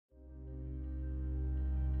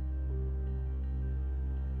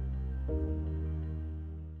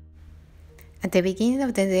At the beginning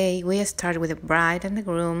of the day, we start with the bride and the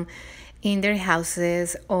groom in their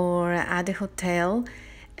houses or at the hotel.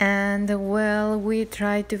 And well, we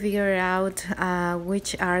try to figure out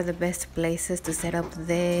which are the best places to set up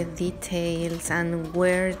the details and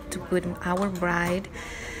where to put our bride.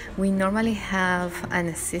 We normally have an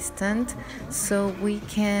assistant so we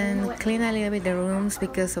can clean a little bit the rooms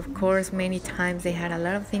because of course many times they had a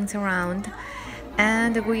lot of things around,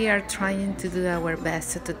 and we are trying to do our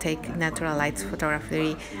best to take natural lights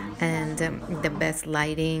photography and the best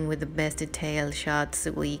lighting with the best detailed shots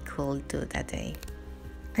we could do that day.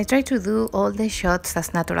 I try to do all the shots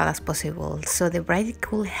as natural as possible so the bride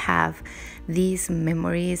could have these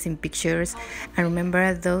memories in pictures and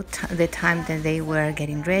remember the time that they were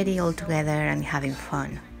getting ready all together and having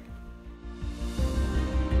fun.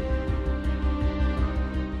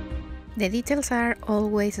 The details are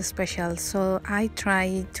always special, so I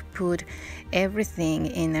try to put everything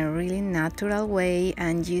in a really natural way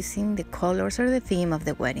and using the colors or the theme of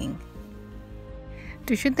the wedding.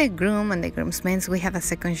 To shoot the groom and the groomsmen, we have a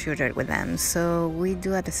second shooter with them, so we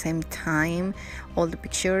do at the same time all the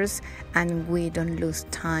pictures and we don't lose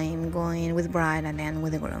time going with bride and then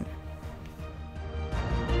with the groom.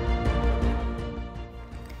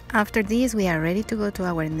 After this, we are ready to go to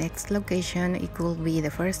our next location. It could be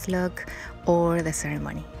the first look or the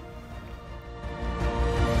ceremony.